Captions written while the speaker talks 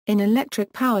In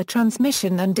electric power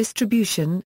transmission and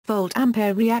distribution,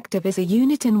 volt-ampere reactive is a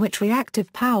unit in which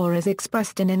reactive power is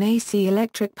expressed in an AC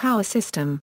electric power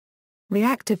system.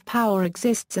 Reactive power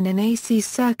exists in an AC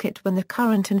circuit when the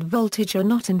current and voltage are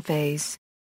not in phase.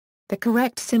 The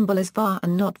correct symbol is VAR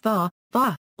and not VAR,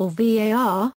 or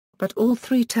VAR, but all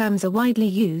three terms are widely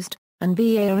used, and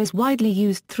VAR is widely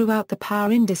used throughout the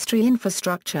power industry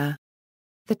infrastructure.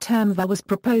 The term VAR was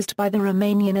proposed by the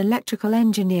Romanian electrical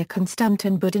engineer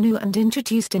Constantin Budeanu and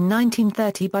introduced in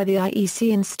 1930 by the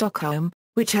IEC in Stockholm,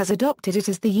 which has adopted it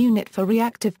as the unit for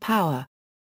reactive power.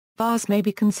 Vars may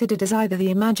be considered as either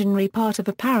the imaginary part of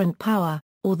apparent power,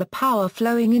 or the power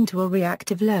flowing into a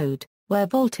reactive load, where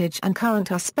voltage and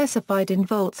current are specified in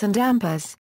volts and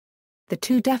amperes. The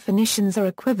two definitions are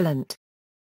equivalent.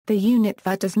 The unit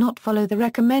VAR does not follow the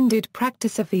recommended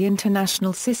practice of the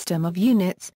International System of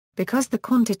Units, because the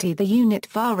quantity the unit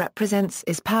VAR represents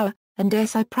is power, and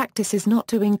SI practice is not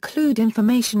to include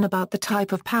information about the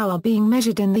type of power being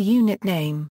measured in the unit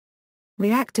name.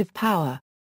 Reactive power.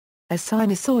 A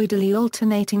sinusoidally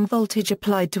alternating voltage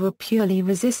applied to a purely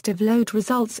resistive load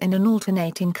results in an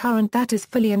alternating current that is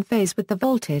fully in phase with the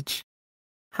voltage.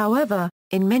 However,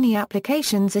 in many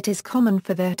applications it is common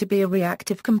for there to be a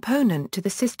reactive component to the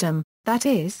system, that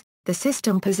is, the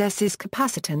system possesses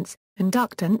capacitance,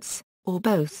 inductance, or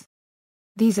both.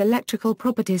 These electrical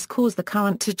properties cause the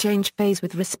current to change phase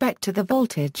with respect to the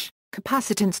voltage,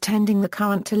 capacitance tending the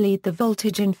current to lead the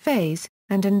voltage in phase,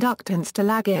 and inductance to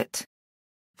lag it.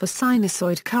 For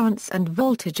sinusoid currents and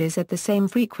voltages at the same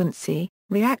frequency,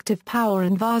 reactive power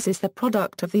in Vars is the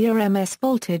product of the RMS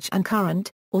voltage and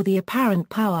current, or the apparent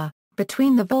power,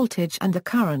 between the voltage and the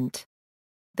current.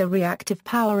 The reactive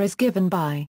power is given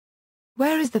by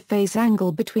where is the phase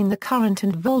angle between the current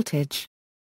and voltage.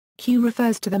 Q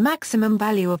refers to the maximum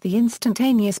value of the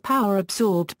instantaneous power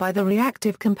absorbed by the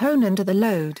reactive component of the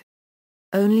load.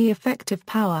 Only effective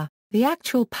power, the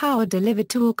actual power delivered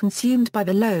to or consumed by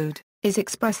the load, is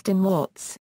expressed in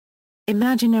watts.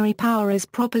 Imaginary power is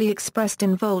properly expressed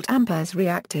in volt-amperes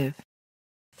reactive.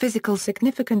 Physical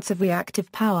significance of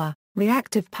reactive power.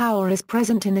 Reactive power is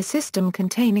present in a system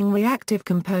containing reactive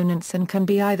components and can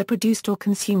be either produced or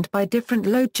consumed by different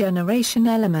load generation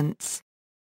elements.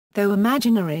 Though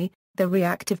imaginary, the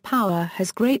reactive power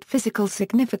has great physical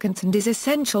significance and is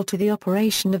essential to the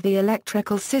operation of the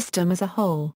electrical system as a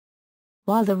whole.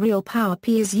 While the real power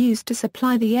P is used to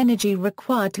supply the energy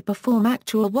required to perform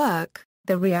actual work,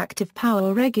 the reactive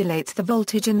power regulates the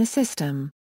voltage in the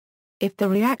system. If the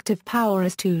reactive power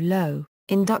is too low,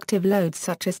 inductive loads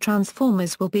such as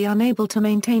transformers will be unable to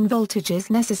maintain voltages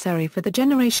necessary for the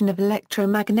generation of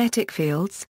electromagnetic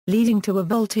fields, leading to a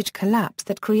voltage collapse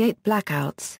that create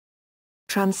blackouts.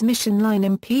 Transmission line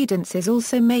impedances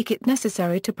also make it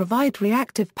necessary to provide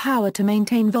reactive power to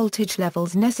maintain voltage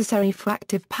levels necessary for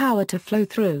active power to flow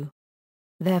through.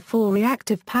 Therefore,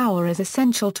 reactive power is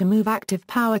essential to move active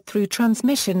power through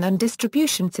transmission and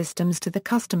distribution systems to the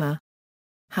customer.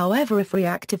 However, if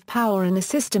reactive power in a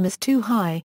system is too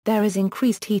high, there is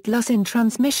increased heat loss in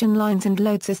transmission lines and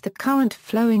loads as the current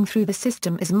flowing through the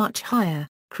system is much higher,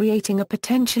 creating a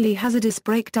potentially hazardous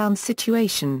breakdown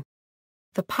situation.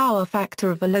 The power factor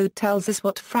of a load tells us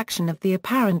what fraction of the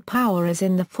apparent power is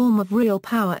in the form of real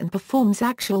power and performs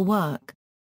actual work.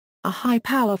 A high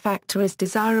power factor is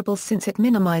desirable since it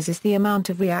minimizes the amount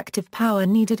of reactive power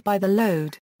needed by the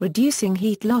load, reducing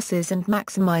heat losses and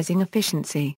maximizing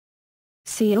efficiency.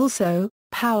 See also,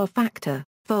 power factor,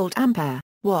 volt-ampere,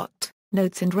 watt,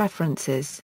 notes and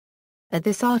references.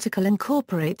 This article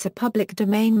incorporates a public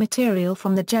domain material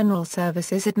from the General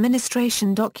Services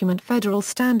Administration document Federal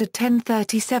Standard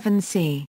 1037-C.